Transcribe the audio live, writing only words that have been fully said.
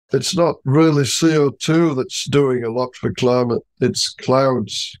It's not really CO2 that's doing a lot for climate. It's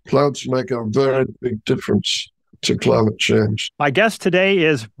clouds. Clouds make a very big difference to climate change. My guest today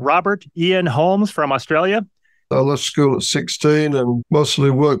is Robert Ian Holmes from Australia. I left school at 16 and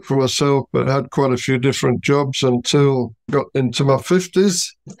mostly worked for myself, but had quite a few different jobs until I got into my 50s.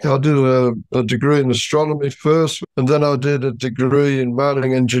 I did a degree in astronomy first, and then I did a degree in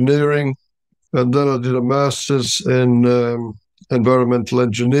mining engineering, and then I did a master's in environmental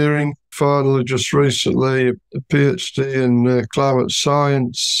engineering. Finally, just recently, a PhD in climate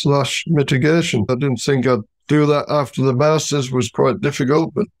science / mitigation. I didn't think I'd do that after the master's. It was quite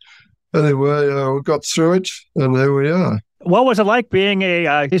difficult, but anyway, we got through it, and here we are. What was it like being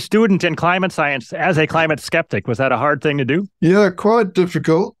a student in climate science as a climate skeptic? Was that a hard thing to do? Yeah, quite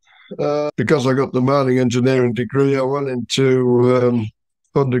difficult. Because I got the mining engineering degree, I went into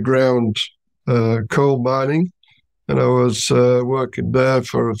underground coal mining, and I was working there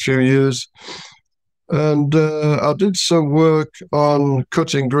for a few years. And I did some work on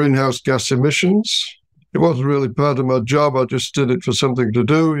cutting greenhouse gas emissions. It wasn't really part of my job. I just did it for something to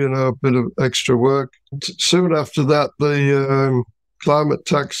do, a bit of extra work. Soon after that, the climate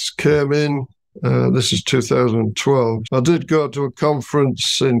tax came in. This is 2012. I did go to a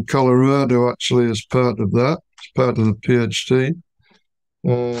conference in Colorado, actually, as part of that, as part of the PhD.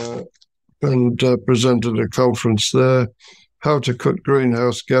 And presented a conference there, how to cut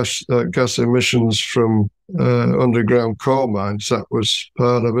greenhouse gas emissions from underground coal mines. That was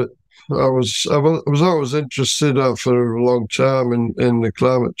part of it. I was always interested for a long time in the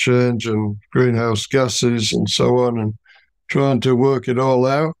climate change and greenhouse gases and so on, and trying to work it all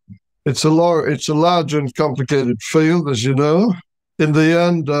out. It's a large and complicated field, as you know. In the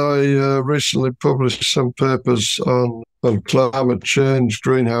end, I recently published some papers on climate change,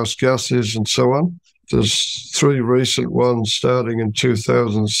 greenhouse gases, and so on. There's 3 recent ones starting in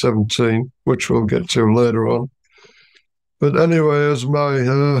 2017, which we'll get to later on. But anyway, as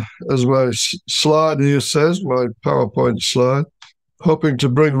my slide here says, my PowerPoint slide, hoping to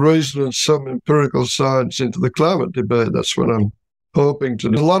bring reason and some empirical science into the climate debate. That's what I'm hoping to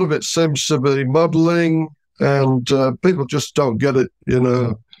do. A lot of it seems to be modeling, and people just don't get it.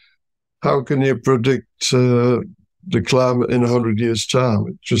 How can you predict the climate in 100 years' time?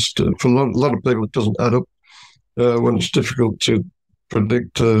 It just, for a lot of people, it doesn't add up when it's difficult to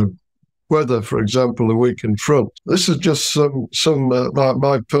predict weather, for example, a week in front. This is just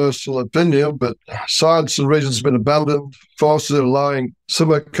my personal opinion, but science and reason has been abandoned, forces are lying.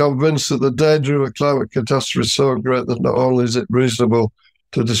 Some are convinced that the danger of a climate catastrophe is so great that not only is it reasonable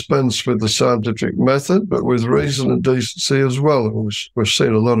to dispense with the scientific method, but with reason and decency as well. We've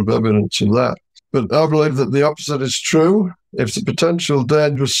seen a lot of evidence of that. But I believe that the opposite is true. If the potential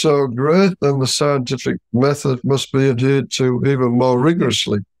danger is so great, then the scientific method must be adhered to even more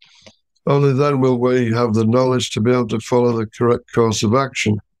rigorously. Only then will we have the knowledge to be able to follow the correct course of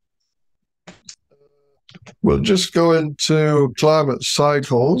action. We'll just go into climate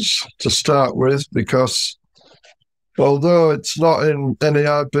cycles to start with, because although it's not in any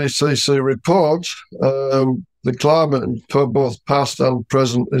IPCC report, the climate for both past and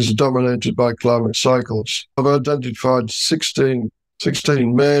present is dominated by climate cycles. I've identified 16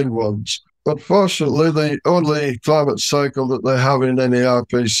 main ones. Unfortunately, the only climate cycle that they have in any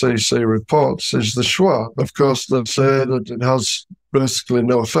IPCC reports is the Schwab. Of course, they say that it has basically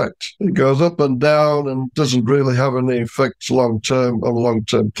no effect. It goes up and down and doesn't really have any effect long-term on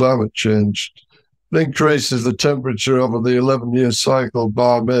long-term climate change. It increases the temperature over the 11-year cycle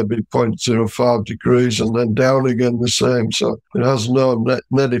by maybe 0.05 degrees and then down again the same. So it has no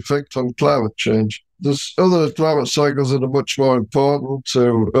net effect on climate change. There's other climate cycles that are much more important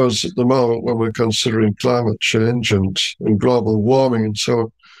to us at the moment when we're considering climate change and global warming and so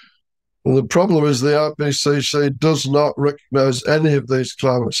on. And the problem is the IPCC does not recognize any of these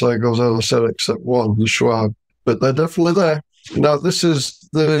climate cycles, as I said, except one, the Schwab. But they're definitely there. Now, this is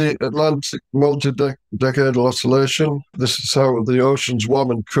the Atlantic multi-decadal oscillation. This is how the oceans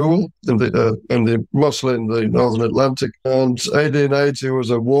warm and cool, mostly in the northern Atlantic. And 1880 was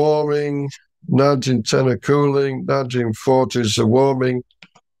a warming, 1910 a cooling, 1940s a warming,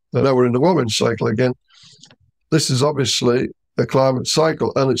 and now we're in the warming cycle again. This is obviously a climate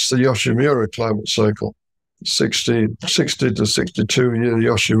cycle, and it's the Yoshimura climate cycle, 60 to 62-year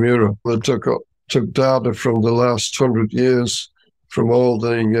Yoshimura. They took data from the last 100 years from all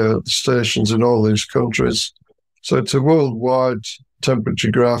the stations in all these countries. So it's a worldwide temperature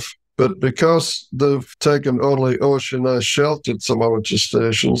graph. But because they've taken only ocean-ice sheltered thermometer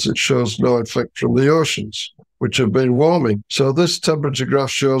stations, it shows no effect from the oceans, which have been warming. So this temperature graph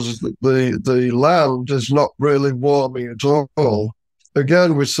shows us that the land is not really warming at all.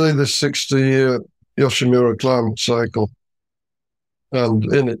 again, we see this 60-year Yoshimura climate cycle, and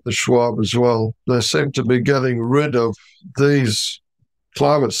in it the Schwab as well. They seem to be getting rid of these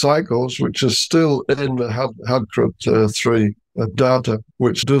climate cycles, which are still in the Hadkrut 3 data,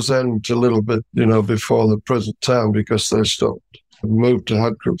 which does end a little bit, before the present time because they stopped. Moved to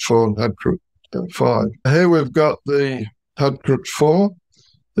Hadkrut 4 and Hadkrut 5. Here we've got the Hadkrut 4.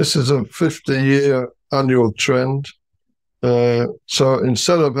 This is a 50-year annual trend. So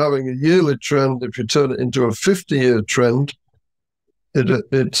instead of having a yearly trend, if you turn it into a 50-year trend,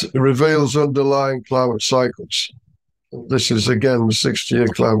 it reveals underlying climate cycles. This is, again, the 60-year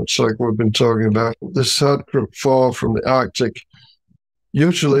climate cycle we've been talking about. This Hadkrut 4 from the Arctic,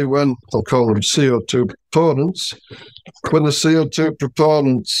 usually when, I'll call them CO2 proponents, when the CO2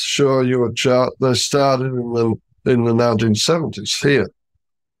 proponents show you a chart, they started in the 1970s here.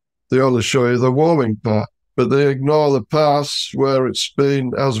 They only show you the warming part, but they ignore the past where it's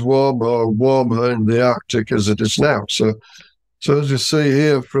been as warm or warmer in the Arctic as it is now. So as you see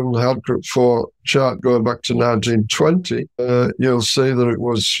here from the Hadkrut 4 chart going back to 1920, you'll see that it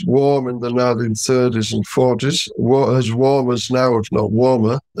was warm in the 1930s and 40s, as warm as now, if not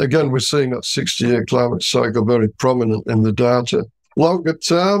warmer. Again, we're seeing that 60-year climate cycle very prominent in the data. Longer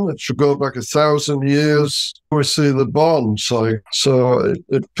term, it should go back 1,000 years, we see the Bond cycle. So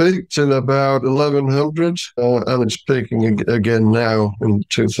it peaked in about 1100, and it's peaking again now in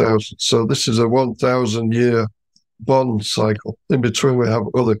 2000. So this is a 1,000-year Bond cycle. In between, we have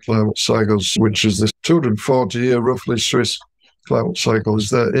other climate cycles, which is this 240-year, roughly, Swiss climate cycle is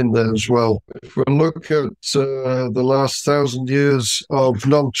there in there as well. If we look at the last 1,000 years of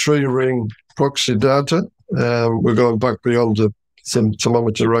non-tree ring proxy data, we're going back beyond the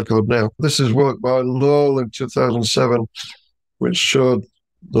thermometer record now. This is work by Lowell in 2007, which showed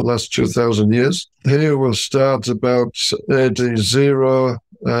the last 2,000 years. Here we'll start about AD 0,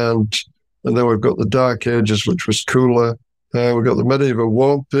 and then we've got the Dark Ages, which was cooler. We've got the medieval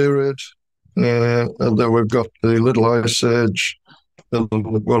warm period, and then we've got the Little Ice Age, and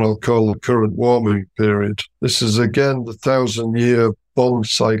what I'll call the current warming period. This is, again, the 1,000-year Bond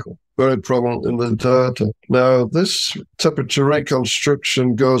cycle, very prominent in the data. Now, this temperature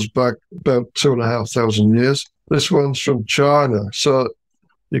reconstruction goes back about 2,500 years. This one's from China. So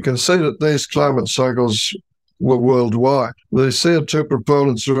you can see that these climate cycles were worldwide. The CO2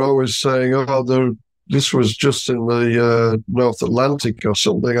 proponents are always saying, this was just in the North Atlantic or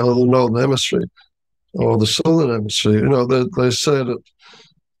something, or the Northern Hemisphere or the Southern Hemisphere. They say that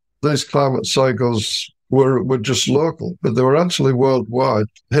these climate cycles were just local, but they were actually worldwide.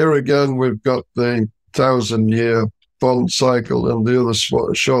 Here again, we've got the 1,000-year Bond cycle and the other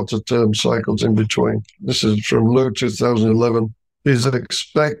shorter-term cycles in between. This is from Lou 2011. He's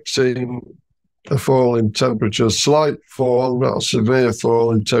expecting a fall in temperature, slight fall, not a severe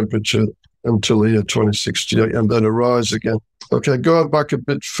fall in temperature until the year 2068, and then a rise again. Okay, going back a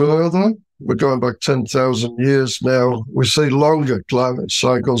bit further, we're going back 10,000 years now. We see longer climate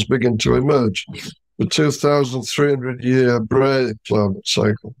cycles begin to emerge. The 2,300-year Bray climate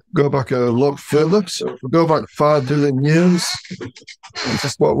cycle. Go back a lot further. So if we go back 5 billion years,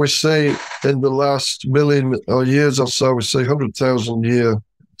 that's what we see in the last million or years or so. We see 100,000-year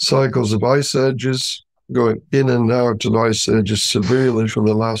cycles of ice ages, going in and out of ice ages severely for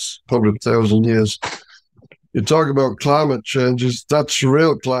the last 100,000 years. You talk about climate changes, that's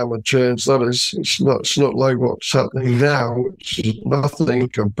real climate change. That is, it's not like what's happening now, which is nothing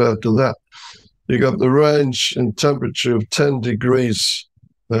compared to that. You got the range in temperature of 10 degrees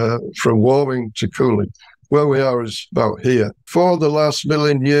from warming to cooling. Where we are is about here. For the last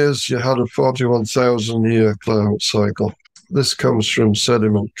million years, you had a 41,000-year climate cycle. This comes from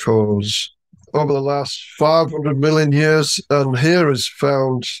sediment cores. Over the last 500 million years, and here is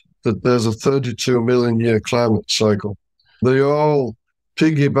found that there's a 32 million year climate cycle. They all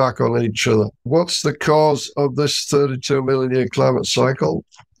piggyback on each other. What's the cause of this 32 million year climate cycle?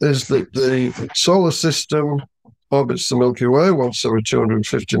 Is that the solar system orbits the Milky Way once every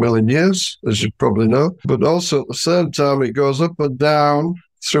 250 million years, as you probably know, but also at the same time it goes up and down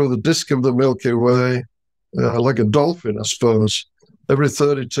through the disk of the Milky Way, like a dolphin, I suppose, every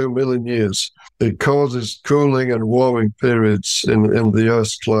 32 million years. It causes cooling and warming periods in the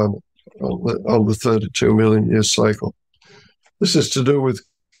Earth's climate on the 32 million year cycle. This is to do with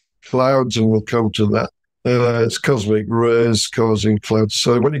clouds, and we'll come to that. It's cosmic rays causing clouds.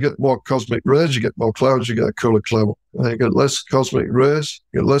 So when you get more cosmic rays, you get more clouds, you get a cooler climate. You get less cosmic rays,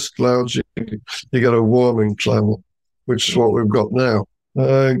 you get less clouds, you get a warming climate, which is what we've got now.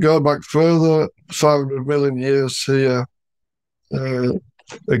 Go back further, 500 million years here.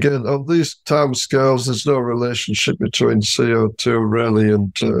 Again, on these time scales, there's no relationship between CO2 really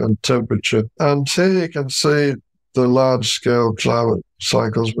and temperature. And here you can see the large-scale climate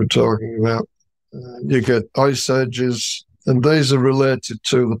cycles we're talking about. You get ice ages, and these are related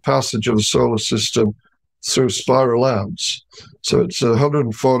to the passage of the solar system through spiral arms. So it's a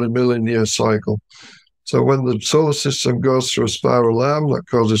 140 million year cycle. So when the solar system goes through a spiral arm, that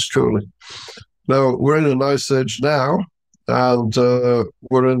causes cooling. Now, we're in an ice age now, and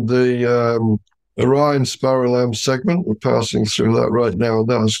we're in the Orion spiral arm segment. We're passing through that right now, and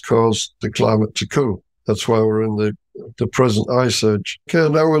that has caused the climate to cool. That's why we're in the present ice age. Okay,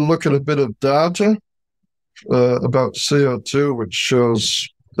 now we'll look at a bit of data about CO2, which shows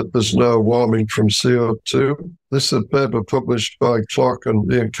that there's no warming from CO2. This is a paper published by Clark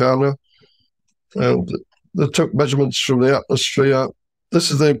and Ian Holmes, and they took measurements from the atmosphere. This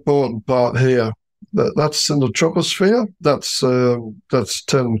is the important part here. That's in the troposphere. That's 10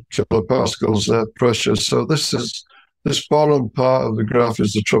 kilopascals pressure. So this bottom part of the graph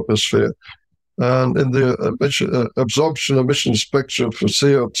is the troposphere. And in the absorption emission spectrum for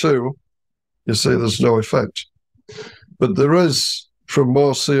CO2, you see there's no effect. But there is, from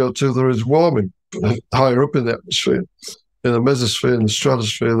more CO2, there is warming higher up in the atmosphere. In the mesosphere and the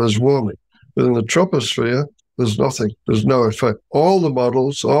stratosphere, there's warming. But in the troposphere, there's nothing. There's no effect. All the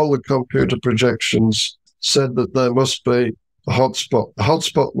models, all the computer projections said that there must be a hotspot. A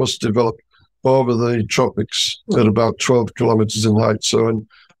hotspot must develop over the tropics at about 12 kilometers in height. So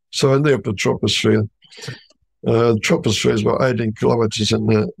in the upper troposphere, the troposphere is about 18 kilometers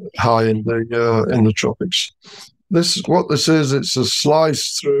high in the tropics. This is. It's a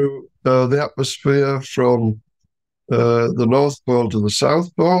slice through the atmosphere from the North Pole to the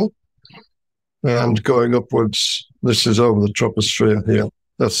South Pole, and going upwards. This is over the troposphere here.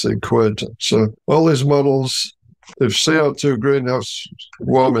 That's the equator. So all these models, if CO2 greenhouse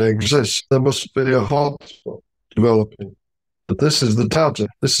warming exists, there must be a hotspot developing. But this is the data.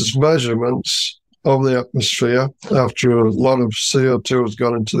 This is measurements of the atmosphere after a lot of CO2 has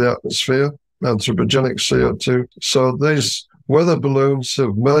gone into the atmosphere, anthropogenic CO2. So these weather balloons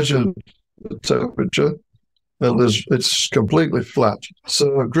have measured the temperature, and it's completely flat.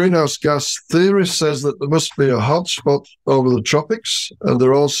 So greenhouse gas theory says that there must be a hotspot over the tropics, and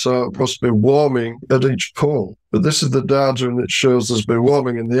there also must be warming at each pole. But this is the data, and it shows there's been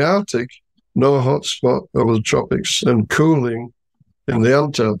warming in the Arctic, no hotspot over the tropics, and cooling in the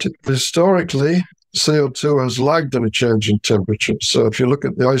Antarctic. Historically, CO2 has lagged any change in temperature. So if you look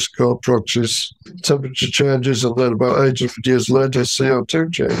at the ice core proxies, temperature changes, and then about 800 years later, CO2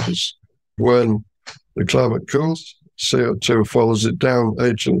 changes. When the climate cools, CO2 follows it down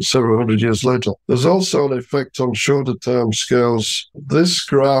several hundred years later. There's also an effect on shorter time scales. This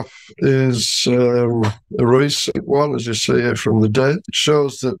graph is a recent one, as you see here from the date. It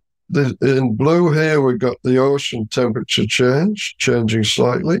shows that in blue here, we've got the ocean temperature changing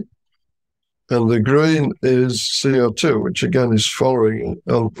slightly. And the green is CO2, which again is following.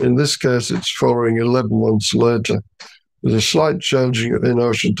 In this case, it's following 11 months later. There's a slight change in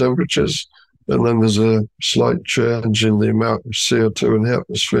ocean temperatures, and then there's a slight change in the amount of CO2 in the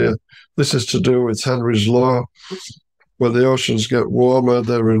atmosphere. This is to do with Henry's law. When the oceans get warmer,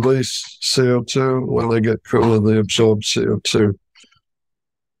 they release CO2. When they get cooler, they absorb CO2.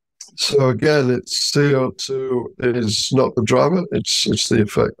 So again, it's CO2 is not the driver, it's the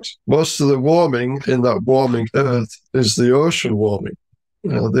effect. Most of the warming in that warming Earth is the ocean warming.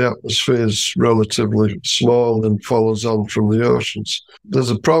 The atmosphere is relatively small and follows on from the oceans.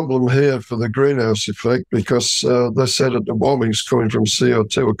 There's a problem here for the greenhouse effect because they said that the warming is coming from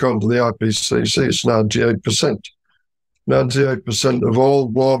CO2. According to the IPCC, it's 98%. 98% of all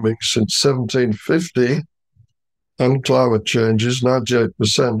warming since 1750 and climate changes,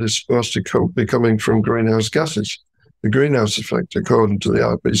 98% is supposed to be coming from greenhouse gases. The greenhouse effect, according to the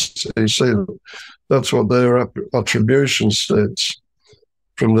IPCC, that's what their attribution states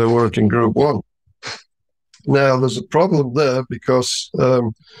from their working group one. Now, there's a problem there because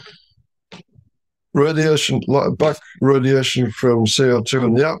back radiation from CO2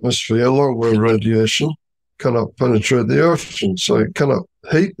 in the atmosphere, long-wave radiation, cannot penetrate the ocean, so it cannot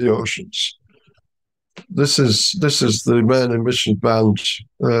heat the oceans. This is the main emission band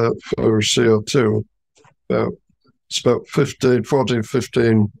for CO2. It's about 15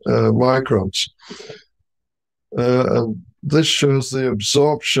 microns. And this shows the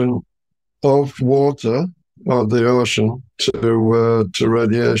absorption of water of the ocean to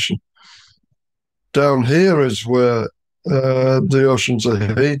radiation. Down here is where the oceans are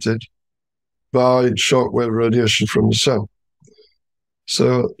heated by shortwave radiation from the sun.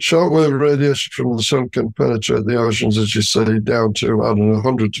 So shortwave radiation from the sun can penetrate the oceans, as you say, down to, I don't know,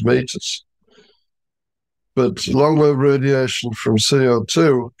 hundreds of meters. But longwave radiation from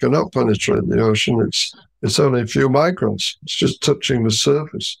CO2 cannot penetrate the ocean. It's only a few microns. It's just touching the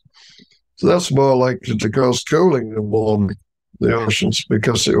surface. So that's more likely to cause cooling than warming the oceans,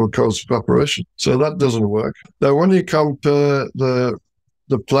 because it will cause evaporation. So that doesn't work. Now, when you compare the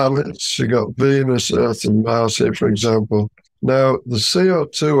planets, you got Venus, Earth, and Mars here, for example. Now, the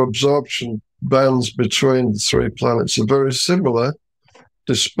CO2 absorption bands between the three planets are very similar,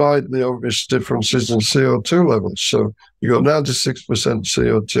 despite the obvious differences in CO2 levels. So you got 96%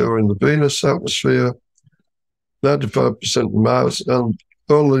 CO2 in the Venus atmosphere, 95% in Mars, and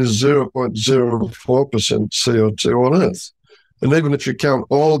only 0.04% CO2 on Earth. And even if you count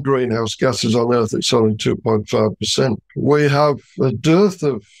all greenhouse gases on Earth, it's only 2.5%. We have a dearth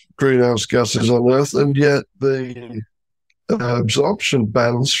of greenhouse gases on Earth, and yet the absorption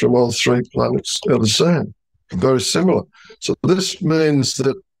bands from all three planets are the same, very similar. So this means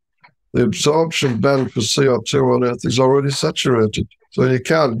that the absorption band for CO2 on Earth is already saturated. So you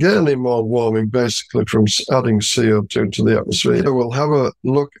can't get any more warming, basically, from adding CO2 to the atmosphere. We'll have a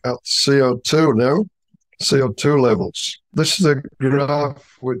look at CO2 now, CO2 levels. This is a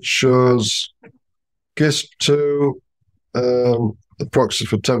graph which shows GISP2, the proxy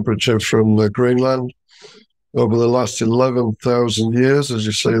for temperature from Greenland, over the last 11,000 years, as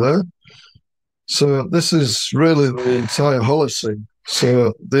you see there. So this is really the entire Holocene.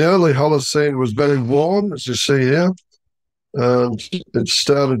 So the early Holocene was very warm, as you see here, and it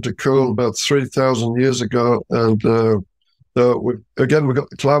started to cool about 3,000 years ago. And we've got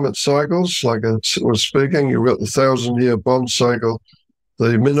the climate cycles, like I was speaking. You've got the 1,000-year bond cycle,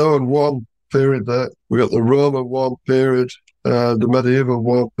 the Minoan warm period there. We got the Roman warm period, the medieval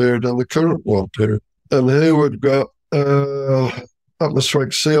warm period, and the current warm period. And here we've got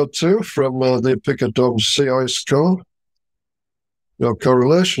atmospheric CO2 from the Epicodome sea ice core. No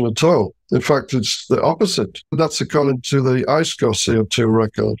correlation at all. In fact, it's the opposite. That's according to the ice core CO2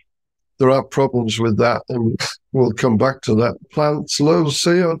 record. There are problems with that, and we'll come back to that. Plants lose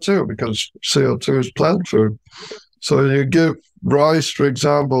CO2 because CO2 is plant food. So you give rice, for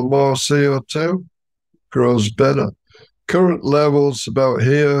example, more CO2, grows better. Current levels about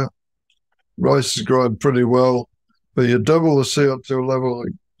here, rice is growing pretty well, but you double the CO2 level,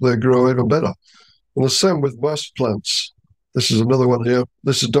 they grow even better. And the same with most plants. This is another one here.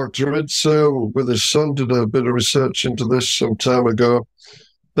 This is Dr. Ritsu with his son, did a bit of research into this some time ago.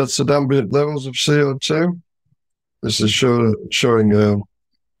 That's at ambient levels of CO2. This is showing a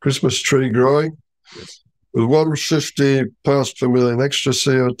Christmas tree growing. With 150 parts per million extra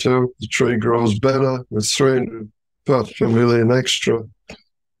CO2, the tree grows better. With 300 parts per million extra,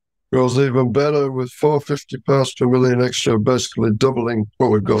 grows even better. With 450 parts per million extra, basically doubling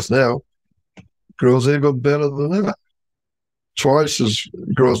what we've got now, grows even better than ever.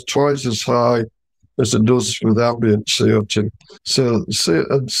 Grows twice as high as it does with ambient CO2. So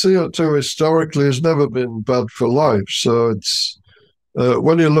CO2 historically has never been bad for life. So it's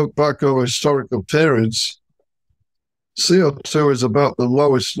when you look back over historical periods, CO2 is about the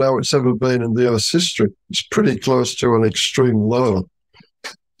lowest now it's ever been in the Earth's history. It's pretty close to an extreme low.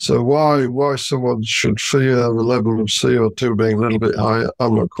 So why someone should fear the level of CO2 being a little bit higher,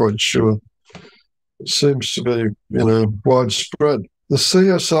 I'm not quite sure. It seems to be, widespread. The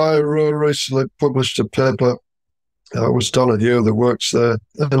CSI recently published a paper. I was done at you that works there,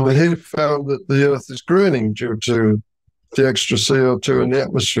 and he found that the Earth is greening due to the extra CO2 in the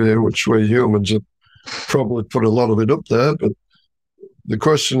atmosphere, which we humans have probably put a lot of it up there. But the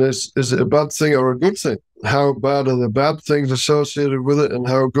question is it a bad thing or a good thing? How bad are the bad things associated with it, and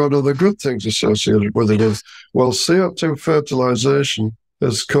how good are the good things associated with it? Well, CO2 fertilization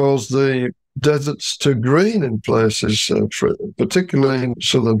has caused the deserts to green in places, particularly in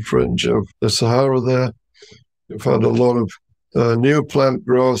southern fringe of the Sahara there. You've had a lot of new plant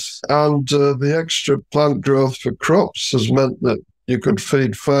growth, and the extra plant growth for crops has meant that you could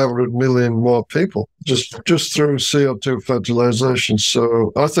feed 500 million more people just through CO2 fertilization.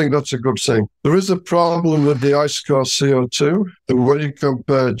 So I think that's a good thing. There is a problem with the ice core CO2, and when you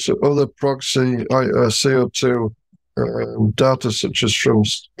compare it to other proxy CO2 data, such as from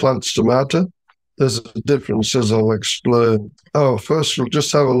plant stomata, there's a difference, as I'll explain. First we'll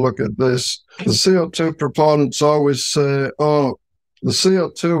just have a look at this. The CO2 proponents always say, the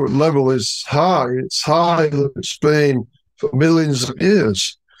CO2 level is high. It's higher than it's been for millions of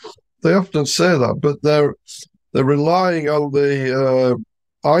years. They often say that, but they're relying on the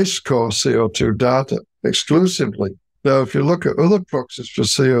ice core CO2 data exclusively. Now, if you look at other proxies for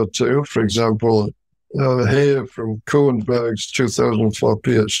CO2, for example, here from Kuenberg's 2004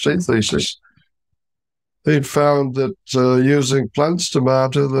 PhD thesis. He'd found that using plant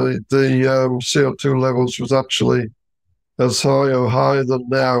stomata, the CO2 levels was actually as high or higher than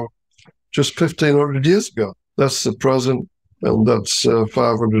now, just 1,500 years ago. That's the present, and that's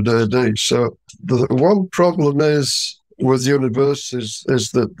 500 AD. So the one problem is with universities is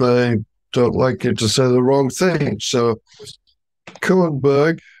that they don't like you to say the wrong thing. So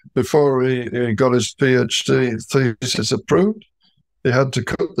Kuenberg, before he got his PhD thesis approved, he had to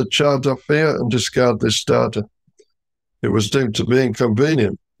cut the chart off here and discard this data. It was deemed to be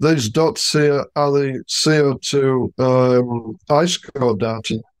inconvenient. These dots here are the CO2 ice core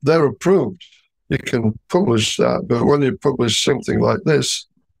data. They're approved. You can publish that, but when you publish something like this,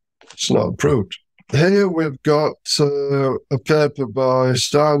 it's not approved. Here we've got a paper by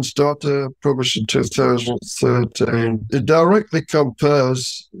Stein's daughter, published in 2013. It directly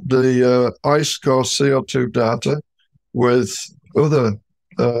compares the ice core CO2 data with other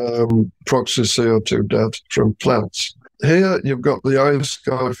proxy CO2 data from plants. Here you've got the ice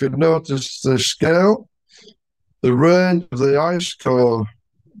core. If you notice the scale, the range of the ice core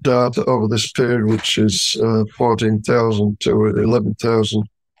data over this period, which is 14,000 to 11,000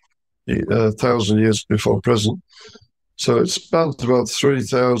 years before present. So it spans about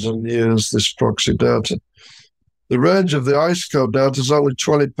 3,000 years, this proxy data. The range of the ice core data is only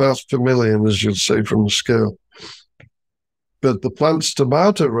 20 parts per million, as you'll see from the scale. But the plant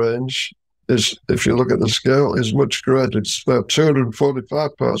stomata range is, if you look at the scale, is much greater. It's about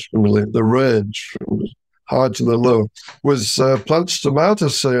 245 parts per million, the range from the high to the low. With plant stomata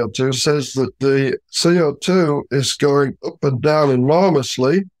CO2 says that the CO2 is going up and down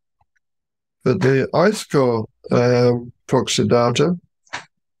enormously, but the ice core proxy data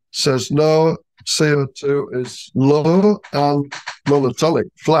says no, CO2 is low and monotonic,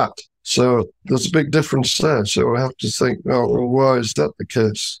 flat. So there's a big difference there. So we have to think, oh, well, why is that the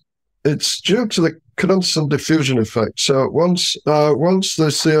case? It's due to the constant diffusion effect. So once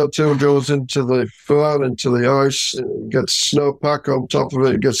the CO2 goes into the fur, into the ice, it gets snowpack on top of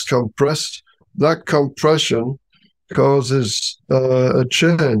it, it gets compressed. That compression causes a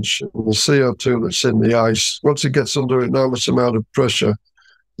change in the CO2 that's in the ice. Once it gets under an enormous amount of pressure,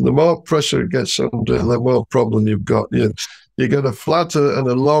 the more pressure it gets under, the more problem you've got. You get a flatter and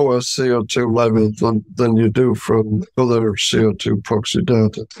a lower CO2 level than you do from other CO2 proxy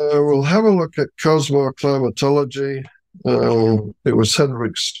data. We'll have a look at cosmoclimatology. It was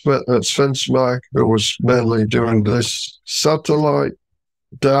Henrik Svensmark who was mainly doing this. Satellite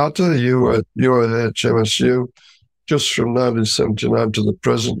data, you at UAHMSU, just from 1979 to the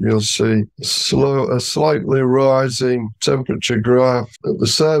present, you'll see a slightly rising temperature graph. At the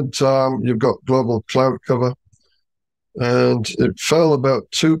same time, you've got global cloud cover, and it fell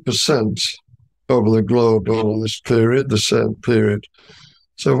about 2% over the globe over this period, the same period.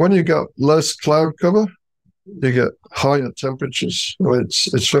 So when you got less cloud cover, you get higher temperatures.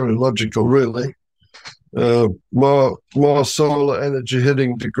 It's very logical, really. More solar energy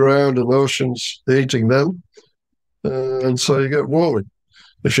hitting the ground and oceans, heating them, and so you get warming.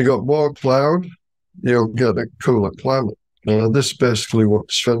 If you got more cloud, you'll get a cooler climate. This is basically what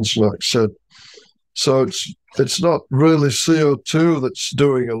Svensmark said. So it's not really CO2 that's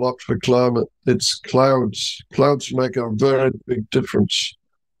doing a lot for climate. It's clouds. Clouds make a very big difference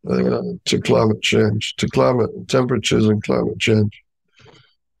to climate change, to climate temperatures and climate change.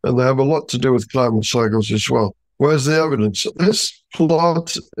 And they have a lot to do with climate cycles as well. Where's the evidence? This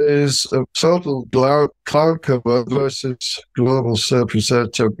plot is a total cloud cover versus global surface air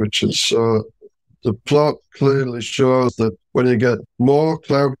temperatures. So the plot clearly shows that when you get more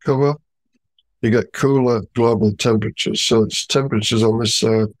cloud cover, you get cooler global temperatures. So it's temperatures on this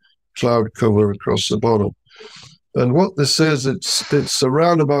cloud cover across the bottom. And what this is, it's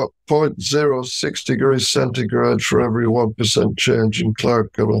around about 0.06 degrees centigrade for every 1% change in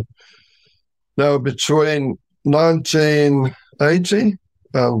cloud cover. Now, between 1980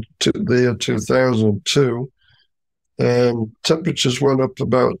 and the year 2002, temperatures went up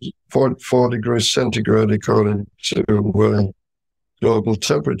about 0.4 degrees centigrade according to global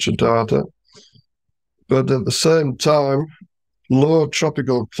temperature data. But at the same time, low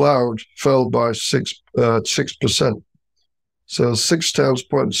tropical cloud fell by 6%. So 6 times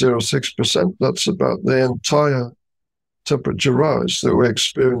 0.06%, that's about the entire temperature rise that we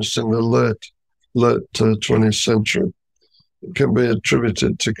experienced in the late 20th century. It can be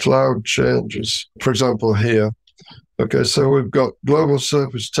attributed to cloud changes. For example, here. Okay, so we've got global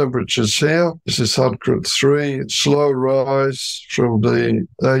surface temperatures here. This is Hadkrut 3, slow rise from the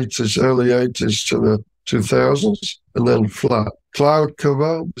 80s, early 80s to 2000s, and then flat. Cloud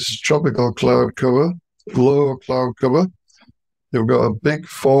cover, this is tropical cloud cover, low cloud cover. You've got a big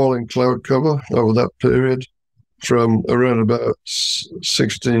fall in cloud cover over that period from around about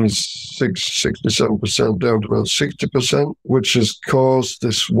 67% down to about 60%, which has caused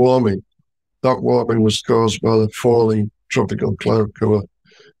this warming. That warming was caused by the falling tropical cloud cover.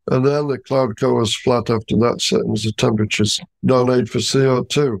 And then the cloud cover is flat after that, settings the temperatures. No need for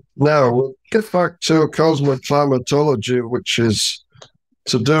CO2. Now, we'll get back to cosmoclimatology, which is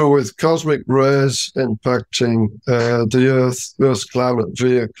to do with cosmic rays impacting the Earth's climate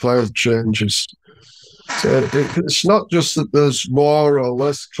via cloud changes. So it's not just that there's more or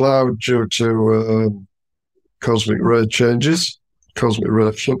less cloud due to cosmic ray changes, cosmic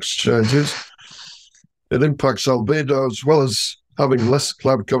ray flux changes. It impacts albedo as well as having less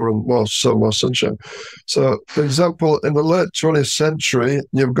cloud cover and more sunshine. So, for example, in the late 20th century,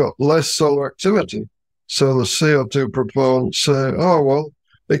 you've got less solar activity. So the CO2 proponents say, oh, well,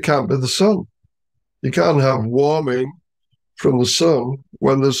 it can't be the sun. You can't have warming from the sun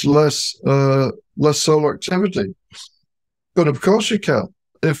when there's less solar activity. But of course you can.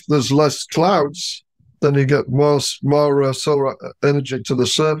 If there's less clouds, then you get more solar energy to the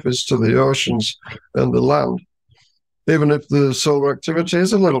surface, to the oceans and the land, even if the solar activity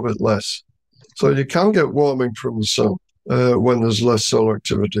is a little bit less. So you can get warming from the sun when there's less solar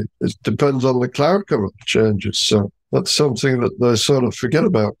activity. It depends on the cloud cover changes. So that's something that they sort of forget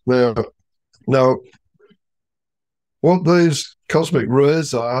about. Now, what these cosmic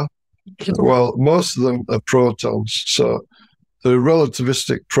rays are, well, most of them are protons. So the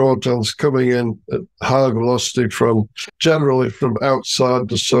relativistic protons coming in at high velocity generally from outside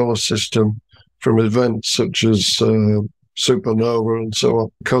the solar system, from events such as supernova and so on,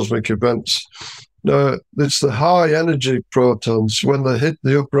 cosmic events. Now, it's the high energy protons. When they hit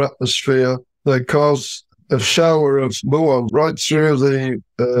the upper atmosphere, they cause a shower of muons right through the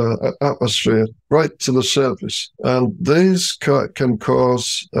atmosphere, right to the surface. And these can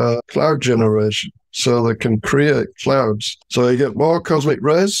cause cloud generation. So they can create clouds. So you get more cosmic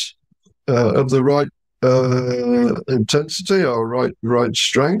rays of the right intensity or right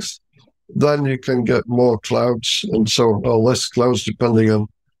strength. Then you can get more clouds and so on, or less clouds depending on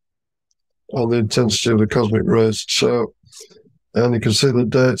the intensity of the cosmic rays. So, and you can see the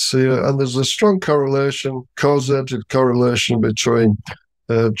dates here. And there's a strong correlation, causative correlation between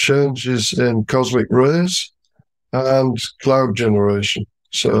changes in cosmic rays and cloud generation,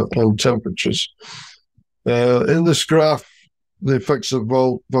 so and temperatures. In this graph, the effects of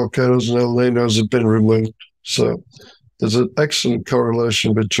volcanoes and El Niños have been removed. So there's an excellent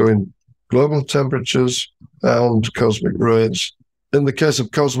correlation between global temperatures and cosmic rays. In the case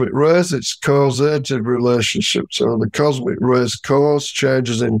of cosmic rays, it's causative relationship. So the cosmic rays cause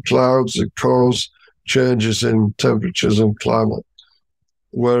changes in clouds, that cause changes in temperatures and climate.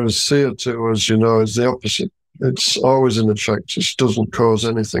 Whereas CO2, as you know, is the opposite. It's always in effect. It doesn't cause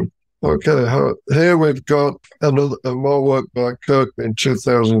anything. Okay, here we've got more work by Kirkby in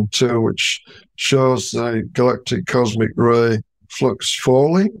 2002, which shows the galactic cosmic ray flux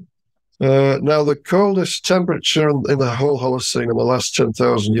falling. Now, the coldest temperature in the whole Holocene in the last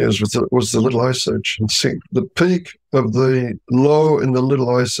 10,000 years was the Little Ice Age. And see, the peak of the low in the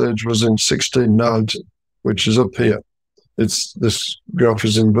Little Ice Age was in 1690, which is up here. This graph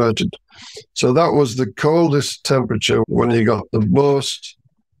is inverted. So that was the coldest temperature when you got the most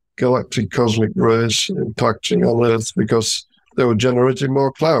galactic cosmic rays impacting on Earth because they were generating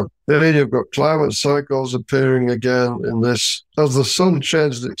more cloud. Then you've got climate cycles appearing again in this. As the sun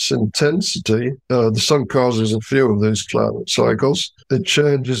changed its intensity, the sun causes a few of these climate cycles. It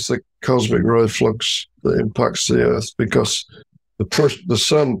changes the cosmic ray flux that impacts the Earth because the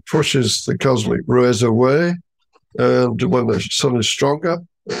sun pushes the cosmic rays away, and when the sun is stronger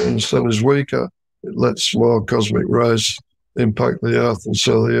and the sun is weaker, it lets more cosmic rays impact the Earth, and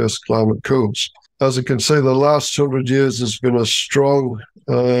so the Earth's climate cools. As you can see, the last 100 years has been a strong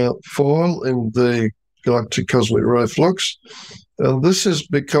fall in the galactic cosmic ray flux. And this is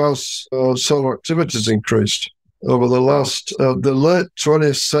because solar activity has increased. Over the late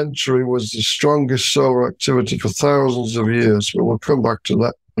 20th century was the strongest solar activity for thousands of years, but we'll come back to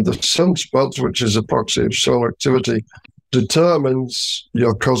that. The sunspots, which is a proxy of solar activity, determines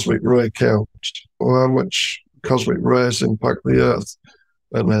your cosmic ray count, or how much cosmic rays impact the Earth,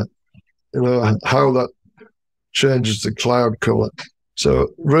 and how that changes the cloud color. So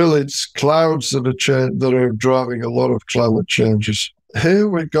really, it's clouds that are driving a lot of climate changes. Here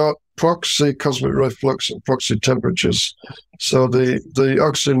we got proxy cosmic ray flux and proxy temperatures. So the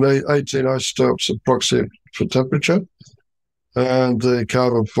oxygen 18 isotopes are proxy for temperature, and the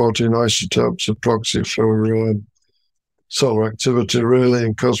carbon-14 isotopes are proxy for solar activity, really,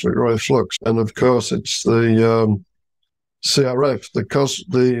 and cosmic ray flux. And of course, it's the CRF,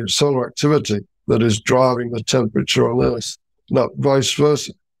 the solar activity, that is driving the temperature on Earth, not vice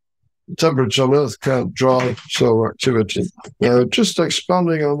versa. The temperature on Earth can't drive solar activity. Just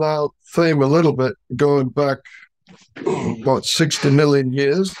expanding on that theme a little bit, going back about 60 million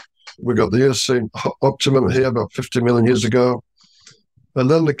years, we got the Eocene optimum here about 50 million years ago, and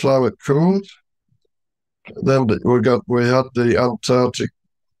then the climate cooled. Then we had the Antarctic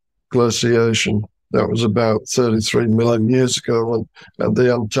glaciation. That was about 33 million years ago, and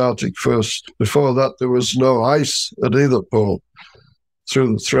the Antarctic first. Before that, there was no ice at either pole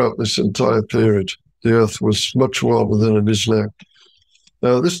throughout this entire period. The Earth was much warmer than it is now.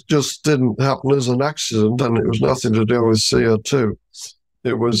 Now, this just didn't happen as an accident, and it was nothing to do with CO2.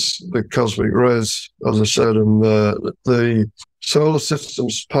 It was the cosmic rays, as I said, and the solar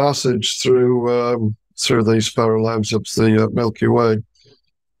system's passage through these spiral lines of the Milky Way,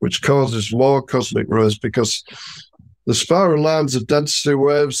 which causes more cosmic rays, because the spiral lines are density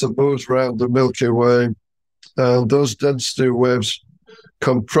waves that move around the Milky Way, and those density waves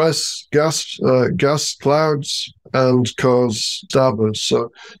compress gas clouds and cause starbursts.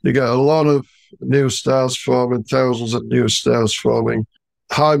 So you get a lot of new stars forming, thousands of new stars forming.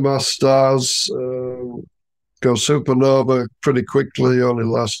 High mass stars go supernova pretty quickly, only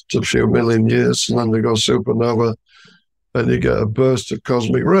last a few million years, and then they go supernova, and you get a burst of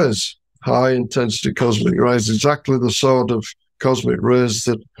cosmic rays, high intensity cosmic rays, exactly the sort of cosmic rays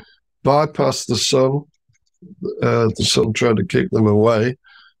that bypass the sun trying to keep them away,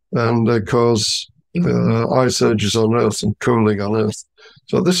 and cause ice ages on Earth and cooling on Earth.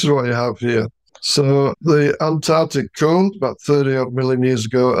 So this is what you have here. So the Antarctic cooled about 30 odd million years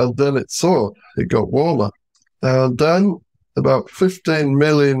ago, and then it thawed. It got warmer. And then about 15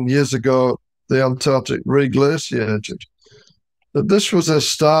 million years ago, the Antarctic reglaciated. But this was a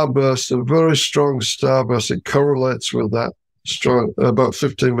starburst, a very strong starburst. It correlates with that strong about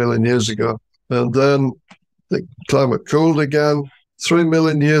 15 million years ago. And then the climate cooled again. 3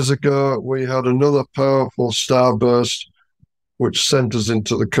 million years ago, we had another powerful starburst, which sent us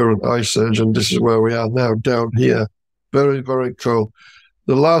into the current ice age. And this is where we are now, down here. Very, very cold.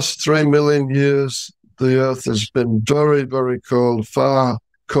 The last 3 million years, the Earth has been very, very cold, far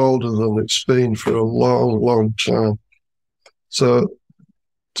colder than it's been for a long, long time. So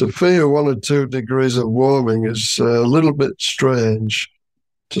to fear 1 or 2 degrees of warming is a little bit strange,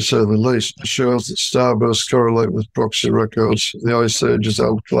 to say the least. It shows that starbursts correlate with proxy records, the ice ages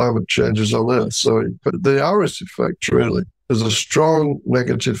and climate changes on Earth. So but the Aris effect, really, is a strong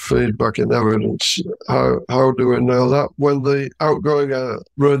negative feedback in evidence. How do we know that? When the outgoing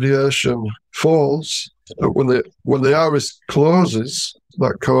radiation falls, when the iris closes,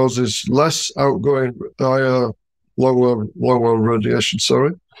 that causes less outgoing lower radiation,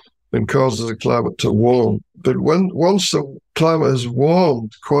 and causes the climate to warm. But once the climate has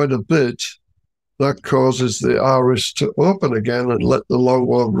warmed quite a bit, that causes the iris to open again and let the low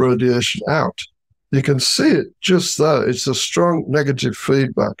warm radiation out. You can see it just there. It's a strong negative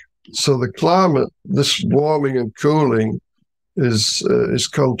feedback. So the climate, this warming and cooling, is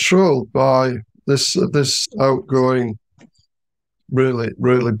controlled by this outgoing, really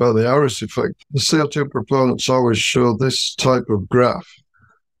by the Aris effect. The CO2 proponents always show this type of graph.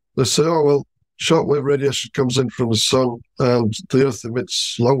 They say, oh, well, shortwave radiation comes in from the sun and the Earth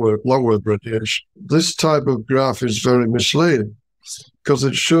emits long-wave radiation. This type of graph is very misleading because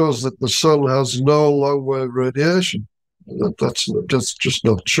it shows that the sun has no long-wave radiation. That's just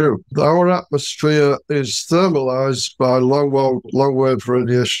not true. Our atmosphere is thermalized by long-wave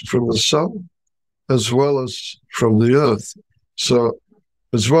radiation from the sun as well as from the Earth. So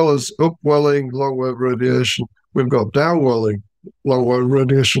as well as upwelling long-wave radiation, we've got downwelling long-wave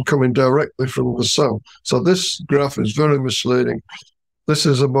radiation coming directly from the sun. So this graph is very misleading. This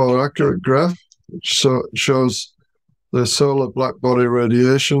is a more accurate graph, which shows the solar blackbody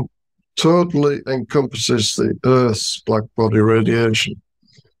radiation totally encompasses the Earth's blackbody radiation.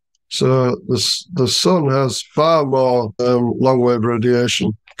 So the sun has far more long-wave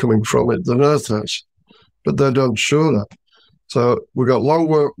radiation coming from it than Earth has, but they don't show that. So we've got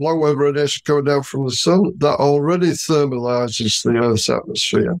long-wave radiation coming down from the sun that already thermalizes the Earth's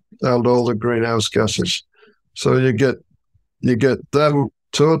atmosphere and all the greenhouse gases. So you get them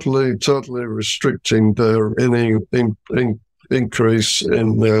totally restricting their increase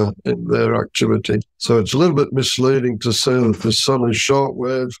in their activity. So it's a little bit misleading to say that the sun is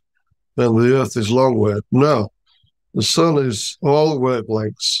shortwave and the Earth is longwave. No, the sun is all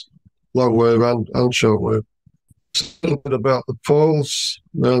wavelengths, longwave and shortwave. a little bit about the poles.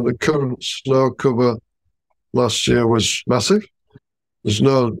 The current snow cover last year was massive. There's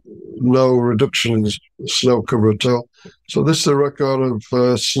no reduction in snow cover at all. So this is a record of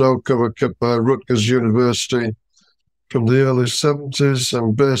snow cover kept by Rutgers University from the early 70s,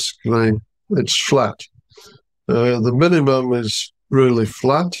 and basically it's flat. The minimum is really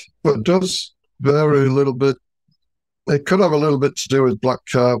flat, but it does vary a little bit. It could have a little bit to do with black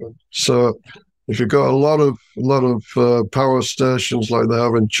carbon. So if you've got a lot of power stations like they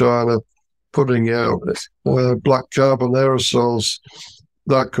have in China putting out black carbon aerosols,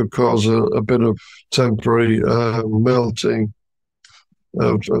 that could cause a bit of temporary melting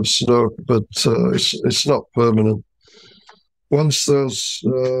of snow, but it's not permanent. Once those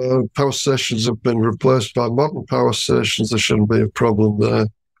power stations have been replaced by modern power stations, there shouldn't be a problem there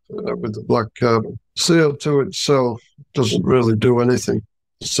with the black carbon. CO2 itself doesn't really do anything.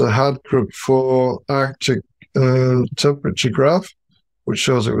 It's a hard-for Arctic temperature graph, which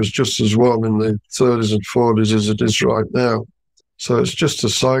shows it was just as warm in the 30s and 40s as it is right now. So it's just a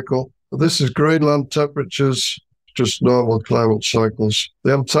cycle. This is Greenland temperatures, just normal climate cycles.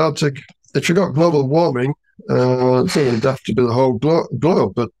 The Antarctic, if you've got global warming, it doesn't have to be the whole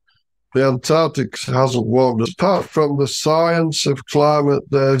globe, but the Antarctic hasn't warmed. Apart from the science of climate,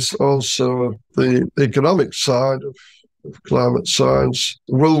 there's also the economic side of climate science.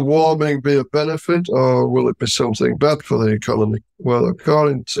 Will warming be a benefit, or will it be something bad for the economy? Well,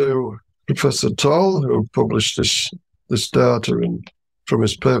 according to Professor Toll, who published this data from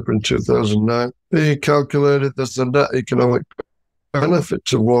his paper in 2009, he calculated there's a net economic benefit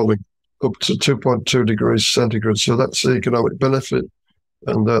to warming up to 2.2 degrees centigrade. So that's the economic benefit,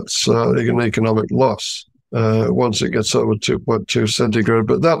 and that's an economic loss once it gets over 2.2 centigrade.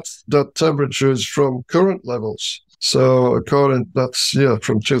 But that temperature is from current levels. So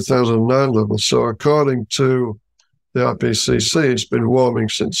from 2009 levels. So according to the IPCC, it's been warming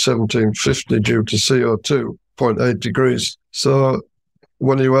since 1750 due to CO2, 0.8 degrees. So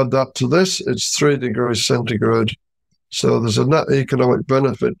when you add that to this, it's 3 degrees centigrade. So there's a net economic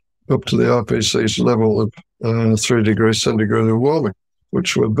benefit up to the IPCC level of 3 degrees centigrade of warming,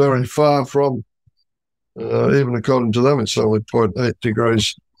 which we're very far from. Even according to them, it's only 0.8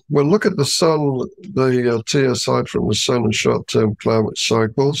 degrees. Well, look at the sun, the TSI from the sun and short-term climate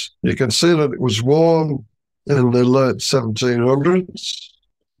cycles. You can see that it was warm in the late 1700s,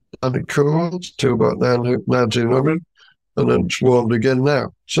 and it cooled to about 1900, and then it's warmed again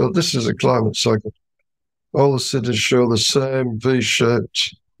now. So this is a climate cycle. All the cities show the same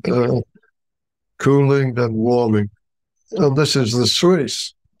V-shaped cooling, then warming. And this is the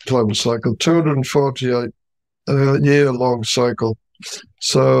Swiss climate cycle, 248-year-long cycle.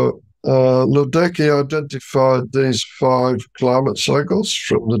 So Ledecky identified these 5 climate cycles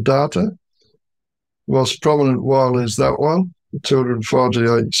from the data. The most prominent one is that one, the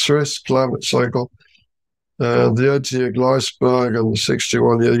 248 Swiss climate cycle. The 80-year Gleisberg and the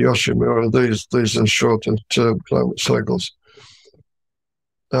 61-year Yoshimura, these are shorter-term climate cycles.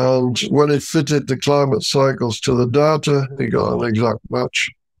 And when he fitted the climate cycles to the data, he got an exact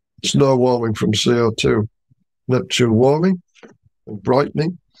match. It's no warming from CO2. Neptune warming and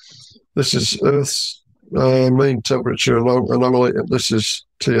brightening. This is Earth's mean temperature anomaly, and this is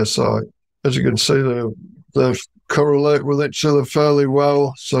TSI. As you can see, they correlate with each other fairly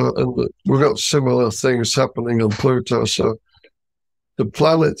well. So, and we've got similar things happening on Pluto. So the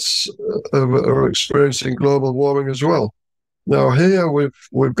planets are experiencing global warming as well. Now here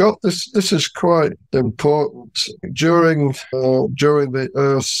we've got this. This is quite important. During the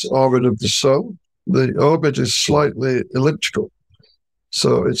Earth's orbit of the Sun, the orbit is slightly elliptical,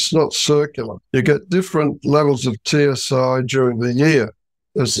 so it's not circular. You get different levels of TSI during the year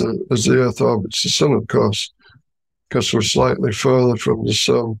as the Earth orbits the Sun, of course, because we're slightly further from the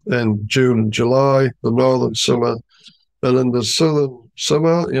Sun in June and July, the northern summer, and in the southern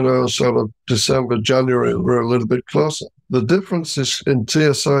summer, sort of December, January, we're a little bit closer. The difference in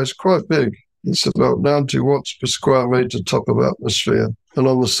TSI is quite big. It's about 90 watts per square meter top of atmosphere. And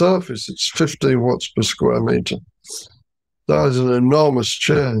on the surface, it's 15 watts per square meter. That is an enormous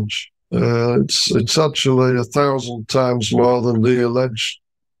change. It's actually 1,000 times more than the alleged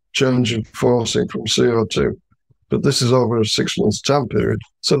change in forcing from CO2. But this is over a 6-month time period.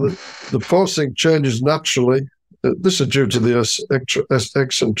 So the forcing changes naturally. This is due to the Earth's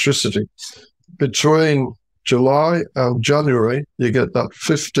eccentricity. Between July and January, you get that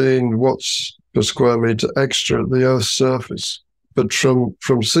 15 watts per square meter extra at the Earth's surface. But from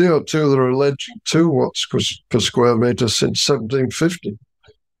CO2, they're alleging 2 watts per square meter since 1750.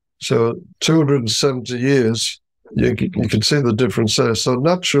 So 270 years, you can see the difference there. So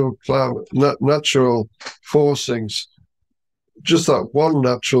natural climate, natural forcings, just that one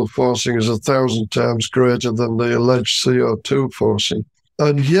natural forcing is 1,000 times greater than the alleged CO2 forcing.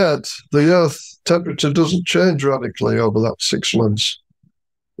 And yet the Earth temperature doesn't change radically over that 6 months.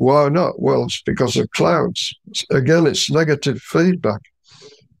 Why not? Well, it's because of clouds. Again, it's negative feedback.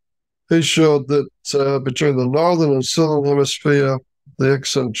 He showed that between the northern and southern hemisphere, the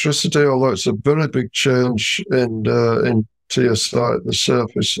eccentricity, although it's a very big change in TSI at the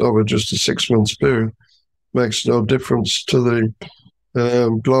surface over just a 6 month period, makes no difference to the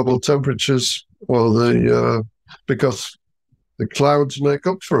global temperatures or because the clouds make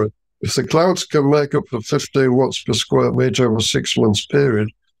up for it. If the clouds can make up for 15 watts per square meter over a 6 months period,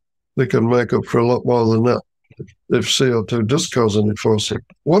 they can make up for a lot more than that if CO2 does cause any forcing.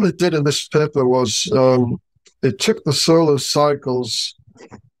 What it did in this paper was it took the solar cycles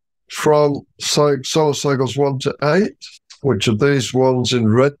from solar cycles 1 to 8, which are these ones in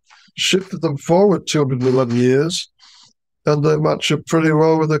red, shifted them forward 211 years, and they match up pretty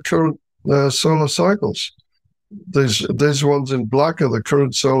well with the current solar cycles. These ones in black are the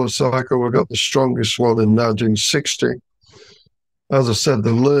current solar cycle. We've got the strongest one in 1960. As I said,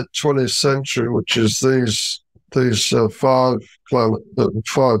 the late 20th century, which is these 5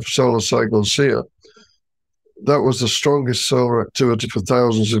 solar cycles here, that was the strongest solar activity for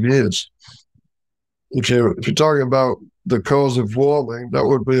thousands of years. If you're talking about the cause of warming, that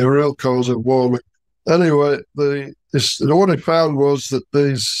would be a real cause of warming. Anyway, what I found was that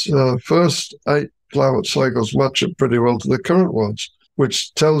these first 8 climate cycles match up pretty well to the current ones,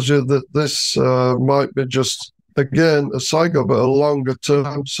 which tells you that this might be just, again, a cycle, but a longer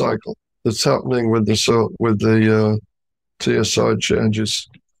term cycle that's happening with the TSI changes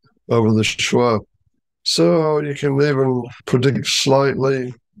over the Schwab. So you can even predict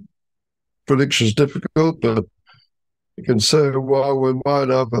slightly. Prediction's difficult, but you can say, well, we might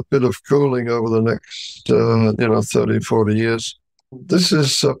have a bit of cooling over the next 30, 40 years. This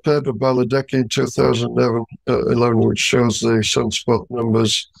is a paper by Ledecky 2011, which shows the sunspot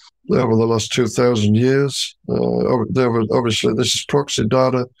numbers over the last 2,000 years. Obviously, this is proxy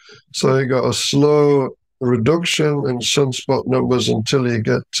data, so you got a slow reduction in sunspot numbers until you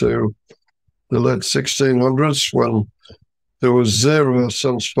get to the late 1600s, when there was 0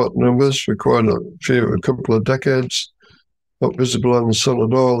 sunspot numbers for a couple of decades, not visible on the sun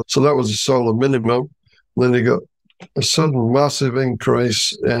at all. So that was a solar minimum. Then you got a sudden massive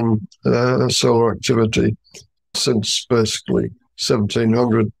increase in solar activity since basically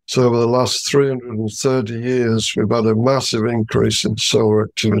 1700. So over the last 330 years, we've had a massive increase in solar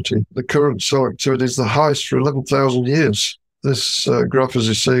activity. The current solar activity is the highest for 11,000 years. This graph, as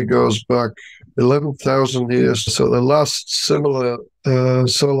you see, goes back 11,000 years. So the last similar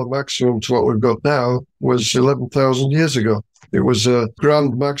solar maximum to what we've got now was 11,000 years ago. It was a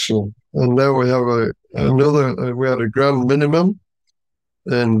grand maximum. And now we have we had a grand minimum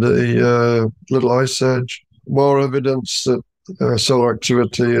in the Little Ice Age. More evidence that solar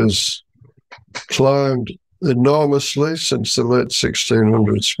activity has climbed enormously since the late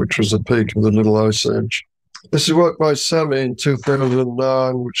 1600s, which was the peak of the Little Ice Age. This is work by Sami in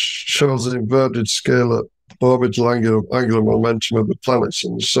 2009, which shows the inverted scale of orbital angular momentum of the planets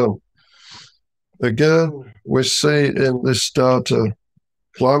and the sun. Again, we see in this data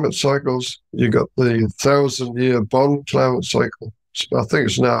climate cycles. You got the 1,000-year Bond climate cycle. I think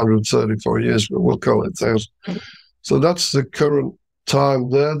it's now 134 years, but we'll call it 1,000. So that's the current time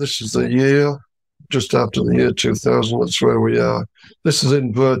there. This is the year, just after the year 2000. That's where we are. This is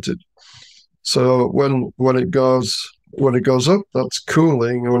inverted. So when it goes up, that's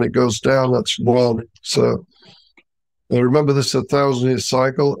cooling, and when it goes down, that's warming. So remember, this is a 1,000-year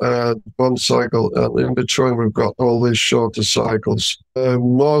cycle and Bond cycle, and in between we've got all these shorter cycles.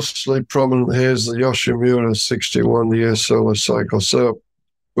 Mostly prominent here is the Yoshimura 61-year solar cycle. So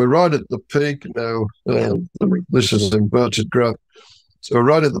we're right at the peak now. This is an inverted graph. So we're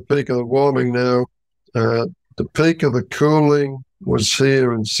right at the peak of the warming now. The peak of the cooling was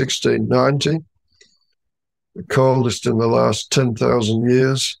here in 1690, the coldest in the last 10,000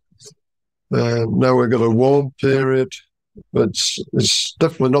 years. Now we've got a warm period, but it's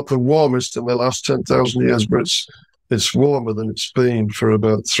definitely not the warmest in the last 10,000 years, but it's warmer than it's been for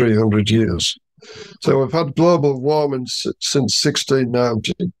about 300 years. So we've had global warming since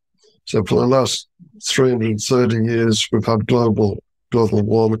 1690. So for the last 330 years, we've had global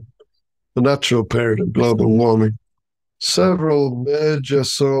warming, the natural period of global warming. Several major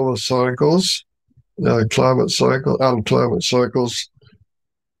solar cycles, climate cycles,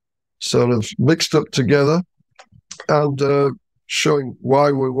 sort of mixed up together and showing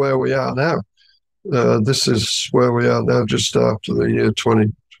why we're where we are now. This is where we are now, just after the year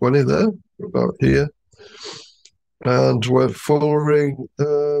 2020 there, about here. And we're following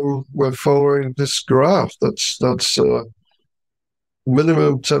this graph. That's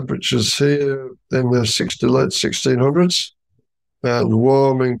minimum temperatures here in the late 1600s and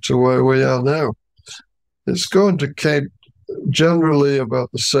warming to where we are now. It's going to keep generally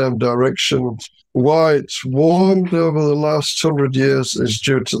about the same direction. Why it's warmed over the last 100 years is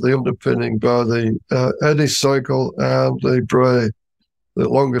due to the underpinning by the eddy cycle and the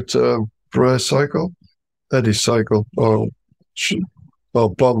longer-term Bray cycle, eddy cycle, or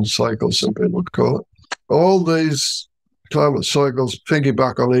Bond cycle, some people would call it. All these climate cycles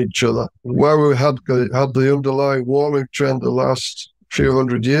piggyback on each other. Where we had the underlying warming trend the last few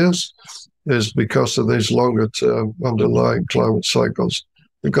hundred years is because of these longer-term underlying climate cycles.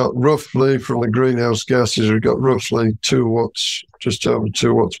 We've got roughly, from the greenhouse gases, we've got roughly 2 watts, just over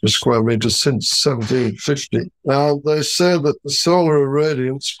 2 watts per square metre since 1750. Now, they say that the solar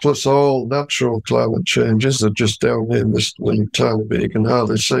irradiance plus all natural climate changes are just down here in this little tiny bit, you can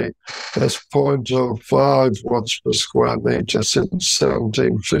hardly see. That's 0.05 watts per square metre since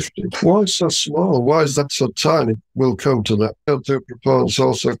 1750. Why so small? Why is that so tiny? We'll come to that. The proponents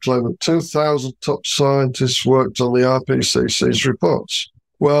also claim that 2,000 top scientists worked on the IPCC's reports.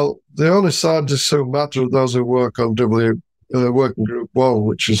 Well, the only scientists who matter are those who work on Working Group 1,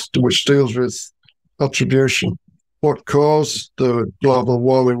 which deals with attribution. What caused the global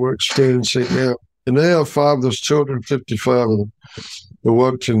warming we're experiencing now? In AO5, there's 255 of them who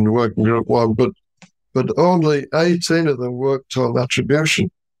worked in Working Group 1, but only 18 of them worked on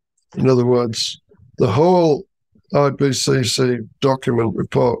attribution. In other words, the whole IPCC document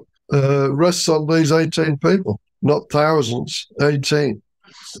report rests on these 18 people, not thousands, 18.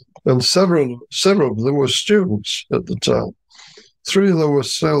 And several of them were students at the time. 3 of them were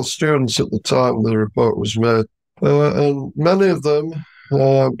still students at the time the report was made. And many of them,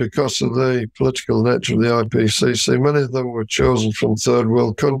 because of the political nature of the IPCC, many of them were chosen from third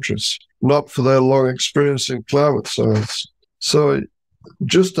world countries, not for their long experience in climate science. So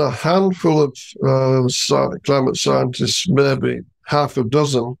just a handful of climate scientists, maybe half a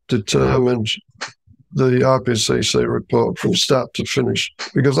dozen, determined the IPCC report from start to finish,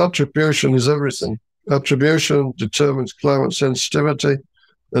 because attribution is everything. Attribution determines climate sensitivity,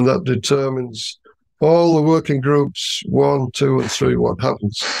 and that determines all the working groups 1, 2, and 3, what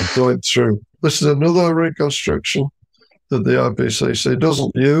happens going through. This is another reconstruction that the IPCC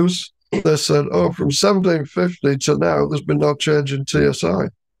doesn't use. They said, from 1750 to now, there's been no change in TSI.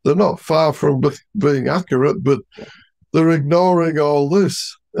 They're not far from being accurate, but they're ignoring all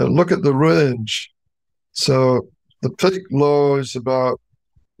this. Look at the range. So the peak low is about,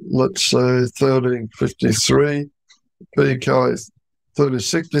 let's say, 1353, peak high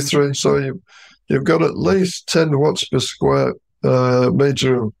 1363. So you've got at least 10 watts per square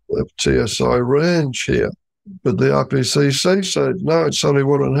metre of TSI range here. But the IPCC said, no, it's only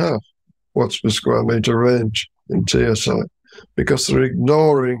 1.5 watts per square metre range in TSI, because they're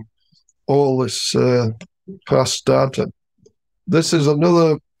ignoring all this past data. This is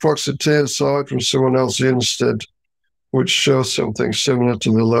another proxy TSI from someone else instead, which shows something similar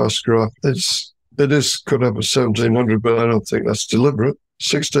to the last graph. It could have a 1700, but I don't think that's deliberate.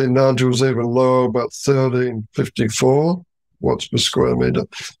 1690 was even lower, about 1354 watts per square metre.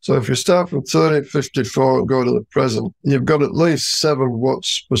 So if you start from 1354 and go to the present, you've got at least 7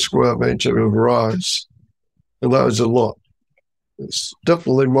 watts per square metre of rise. And that is a lot. It's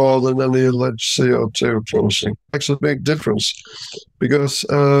definitely more than any alleged CO2 plummeting. Makes a big difference, because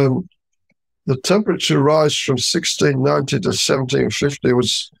the temperature rise from 1690 to 1750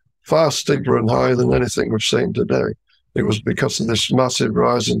 was far steeper and higher than anything we've seen today. It was because of this massive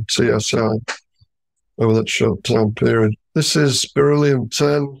rise in TSI over that short time period. This is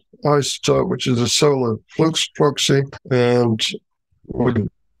beryllium-10 isotope, which is a solar flux proxy, and we're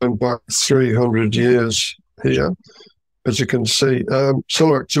going back 300 years here. As you can see,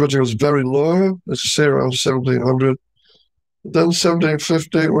 solar activity was very low, as you see, around 1700. Then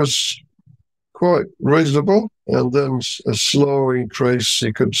 1750 was quite reasonable, and then a slow increase,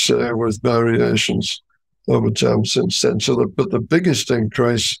 you could say, with variations over time since then. But the biggest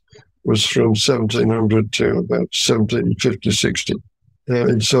increase was from 1700 to about 1750, 60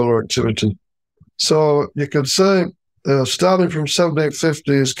 in solar activity. So you could say starting from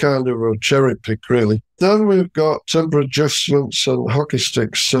 1750 is kind of a cherry pick, really. Then we've got temperature adjustments and hockey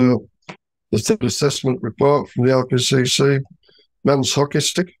sticks. So the third assessment report from the IPCC, man's hockey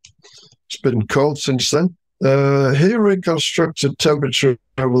stick. It's been cold since then. He reconstructed temperature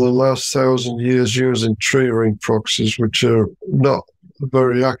over the last 1,000 years using tree ring proxies, which are not a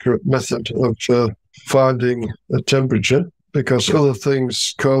very accurate method of finding a temperature, because other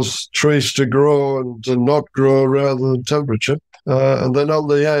things cause trees to grow and to not grow rather than temperature. And then on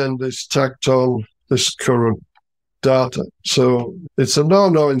the end is tacked on this current data. So it's a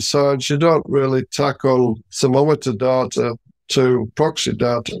no-no in science. You don't really tack on thermometer data to proxy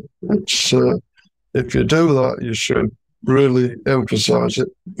data. It's, if you do that, you should really emphasize it,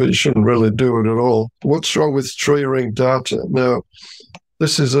 but you shouldn't really do it at all. What's wrong with tree ring data? Now,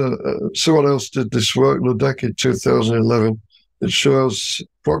 this is someone else did this work in the decade 2011. It shows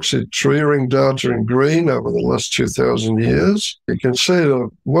proxy tree ring data in green over the last 2,000 years. You can see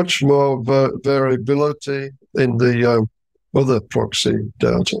much more variability in the other proxy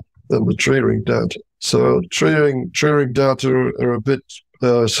data than the tree ring data. So tree ring data are a bit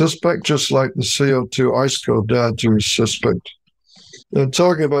suspect, just like the CO2 ice core data is suspect. And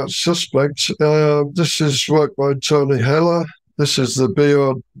talking about suspects, this is work by Tony Heller. This is the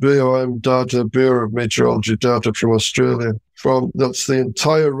BOM data, Bureau of Meteorology data from Australia. That's the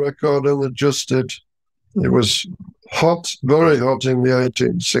entire record unadjusted. It was hot, very hot in the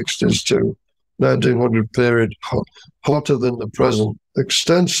 1860s to 1900 period, hotter than the present.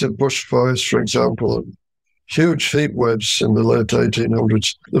 Extensive bushfires, for example, and huge heat waves in the late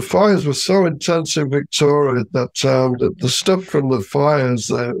 1800s. The fires were so intense in Victoria at that time that the stuff from the fires,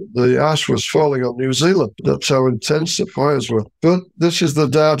 the ash was falling on New Zealand. That's how intense the fires were. But this is the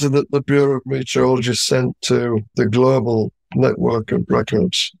data that the Bureau of Meteorology sent to the global network of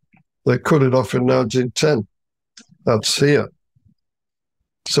records. They cut it off in 1910. That's here.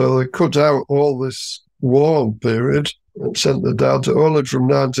 So they cut out all this warm period and sent the data only from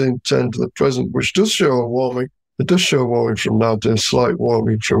 1910 to the present, which does show a warming. It does show warming from slight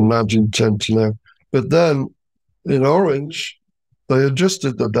warming from 1910 to now. But then in orange, they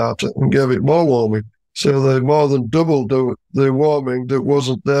adjusted the data and gave it more warming. So they more than doubled the warming that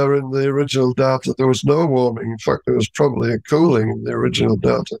wasn't there in the original data. There was no warming. In fact, there was probably a cooling in the original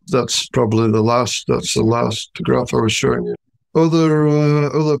data. That's probably the last graph I was showing you.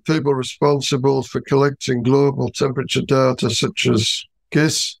 Other people responsible for collecting global temperature data, such as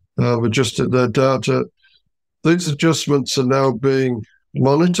GIS, have adjusted their data. These adjustments are now being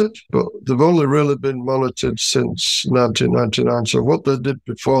monitored, but they've only really been monitored since 1999. So what they did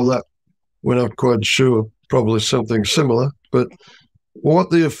before that, we're not quite sure. Probably something similar. But what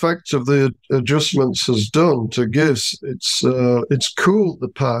the effect of the adjustments has done to GIS, it's cooled the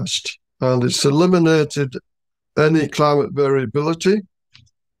past and it's eliminated any climate variability.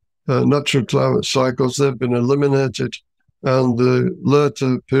 Natural climate cycles, they've been eliminated, and the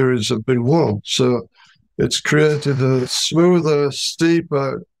later periods have been warm. So it's created a smoother,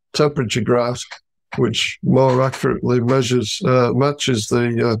 steeper temperature graph, which more accurately matches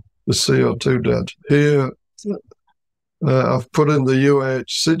the CO2 data. Here, I've put in the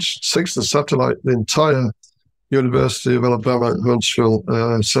UH-6, the satellite, the entire University of Alabama at Huntsville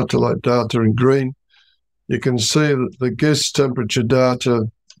satellite data in green. You can see that the GIS temperature data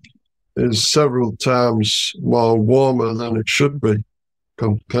is several times more warmer than it should be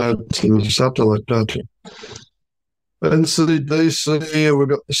compared to the satellite data. NCDC, we've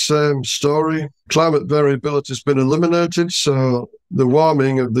got the same story. Climate variability has been eliminated, so the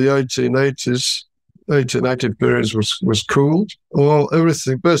warming of the 1880 periods was cooled.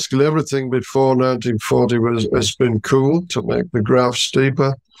 Basically everything before 1940 has been cooled to make the graph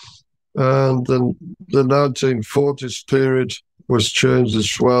steeper. And then the 1940s period was changed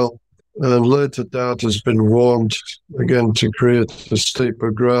as well. And later data has been warmed again to create a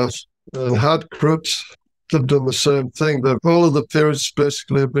steeper graph. And Hadkrut, they've done the same thing. All of the periods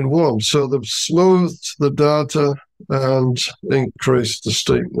basically have been warmed. So they've smoothed the data and increased the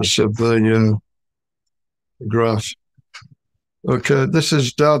steepness of the graph. Okay, this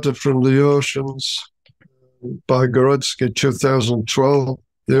is data from the oceans by Goretsky, 2012.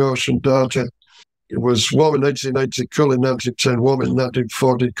 The ocean data. It was warm in 1880, cool in 1910, warm in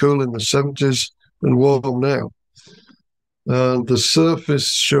 1940, cool in the 70s, and warm now. And the surface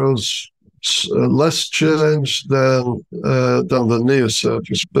shows less change than the near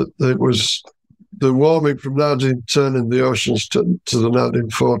surface, but it was the warming from 1910 in the oceans to the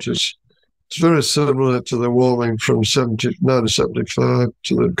 1940s. It's very similar to the warming from 1975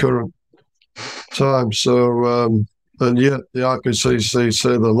 to the current time. So, and yet the IPCC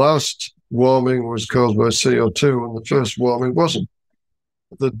say the last warming was caused by CO2 and the first warming wasn't.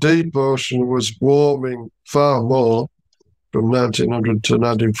 The deep ocean was warming far more from 1900 to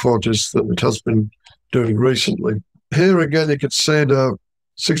 1940s than it has been doing recently. Here again, you can see the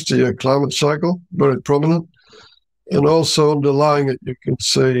 60-year climate cycle, very prominent. And also underlying it, you can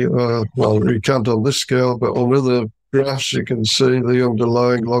see, well, you can't on this scale, but on other graphs, you can see the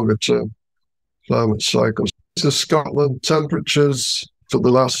underlying longer-term climate cycles. The Scotland temperatures for the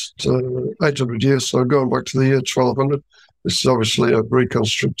last 800 years, so going back to the year 1200. This is obviously a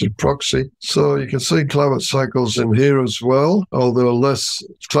reconstructed proxy. So you can see climate cycles in here as well, although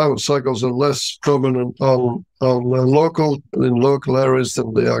climate cycles are less prominent in local areas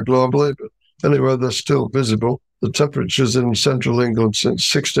than they are globally. But anyway, they're still visible. The temperatures in central England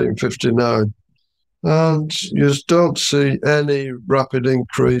since 1659. And you just don't see any rapid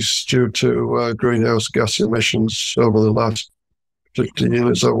increase due to greenhouse gas emissions over the last 50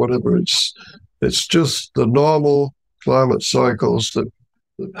 years or whatever. It's just the normal climate cycles that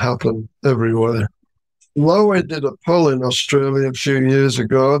happen everywhere. Lowy did a poll in Australia a few years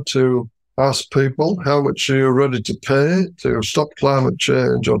ago to ask people how much are you ready to pay to stop climate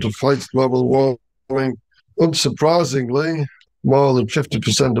change or to fight global warming. Unsurprisingly, more than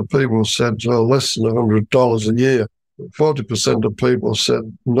 50% of people said less than $100 a year. 40% of people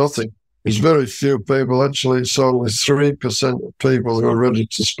said nothing. There's very few people. Actually, it's only 3% of people who are ready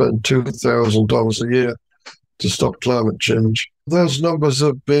to spend $2,000 a year to stop climate change. Those numbers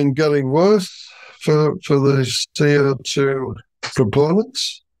have been getting worse for the CO2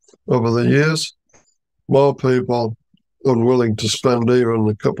 proponents over the years. More people unwilling to spend even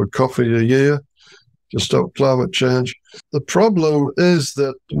a cup of coffee a year to stop climate change. The problem is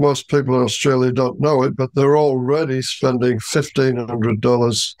that most people in Australia don't know it, but they're already spending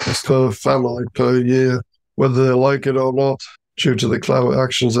 $1,500 per family per year, whether they like it or not, due to the climate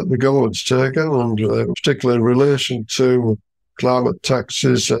actions that the government's taken, and particularly in relation to climate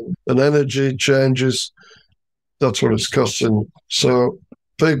taxes and energy changes. That's what it's costing. So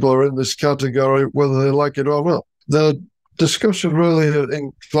people are in this category, whether they like it or not. The discussion really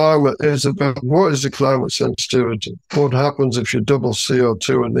in climate is about what is the climate sensitivity? What happens if you double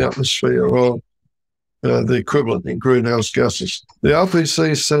CO2 in the atmosphere or the equivalent in greenhouse gases? The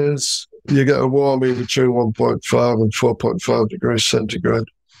IPCC says you get a warming between 1.5 and 4.5 degrees centigrade,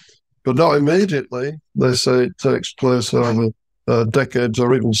 but not immediately. They say it takes place over decades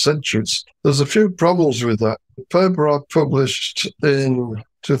or even centuries. There's a few problems with that. The paper I published in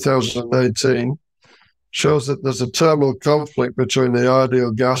 2018 shows that there's a thermal conflict between the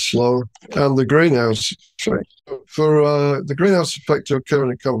ideal gas law and the greenhouse effect. For the greenhouse effect to occur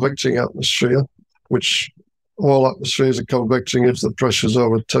in a convecting atmosphere, which all atmospheres are convecting if the pressure's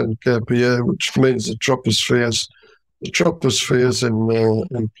over 10 kPa, which means the tropospheres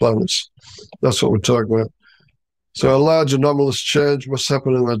in planets. That's what we're talking about. So a large anomalous change must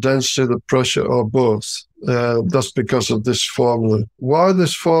happen in the density, the pressure, or both. That's because of this formula. Why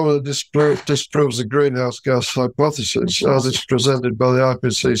this formula disproves the greenhouse gas hypothesis, as it's presented by the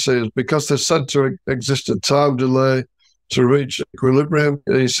IPCC, is because there's said to exist a time delay to reach equilibrium,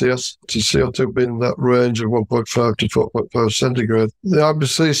 ECS, to CO2 being in that range of 1.5 to 4.5 centigrade. The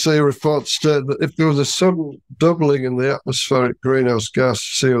IPCC report stated that if there was a sudden doubling in the atmospheric greenhouse gas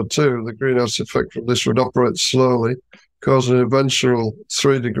CO2, the greenhouse effect from this would operate slowly, causing an eventual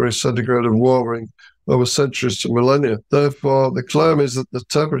 3 degrees centigrade of warming over centuries to millennia. Therefore, the claim is that the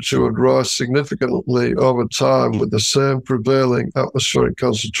temperature would rise significantly over time with the same prevailing atmospheric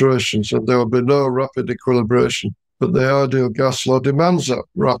concentrations, and there would be no rapid equilibration. But the ideal gas law demands that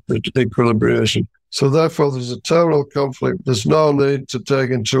rapid equilibration. So therefore, there's a thermal conflict. There's no need to take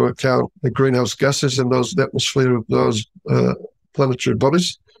into account the greenhouse gases in the atmosphere of those planetary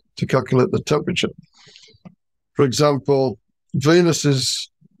bodies to calculate the temperature. For example, Venus's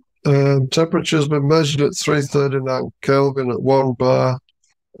temperature has been measured at 339 Kelvin at 1 bar,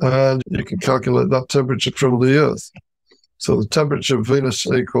 and you can calculate that temperature from the Earth. So the temperature of Venus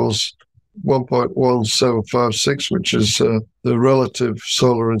equals 1.1756, which is the relative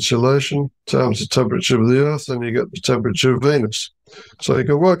solar insolation times the temperature of the Earth, and you get the temperature of Venus. So you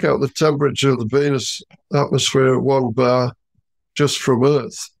can work out the temperature of the Venus atmosphere at 1 bar just from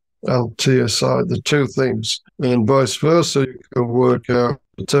Earth and TSI, the two things. And vice versa, you can work out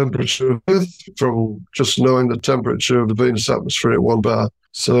the temperature of Earth from just knowing the temperature of the Venus atmosphere at 1 bar.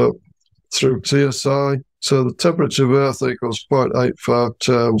 So through TSI, so the temperature of Earth equals 0.85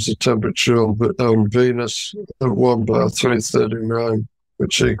 times the temperature on Venus at 1 bar 339,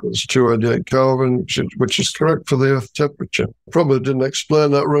 which equals 288 Kelvin, which is correct for the Earth temperature. Probably didn't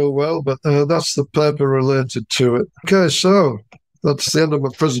explain that real well, but that's the paper related to it. Okay, so that's the end of my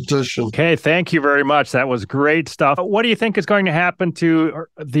presentation. Okay, thank you very much. That was great stuff. What do you think is going to happen to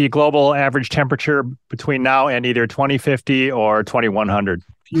the global average temperature between now and either 2050 or 2100?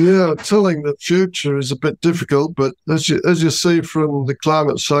 Yeah, telling the future is a bit difficult, but as you see from the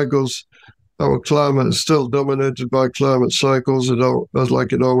climate cycles, our climate is still dominated by climate cycles,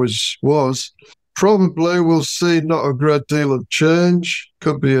 like it always was. Probably we'll see not a great deal of change.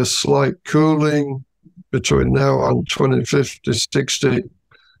 Could be a slight cooling between now and 2050, 60,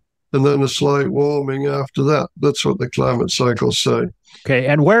 and then a slight warming after that. That's what the climate cycles say. Okay,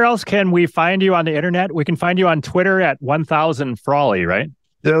 and where else can we find you on the internet? We can find you on Twitter at 1000 Frawley, right?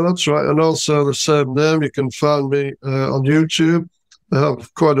 Yeah, that's right. And also the same name, you can find me on YouTube. I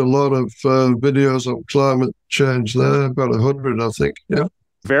have quite a lot of videos on climate change there, about 100, I think. Yeah.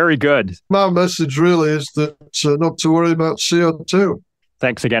 Very good. My message really is that not to worry about CO2.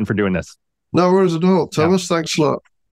 Thanks again for doing this. No worries at all. Thomas, thanks a lot.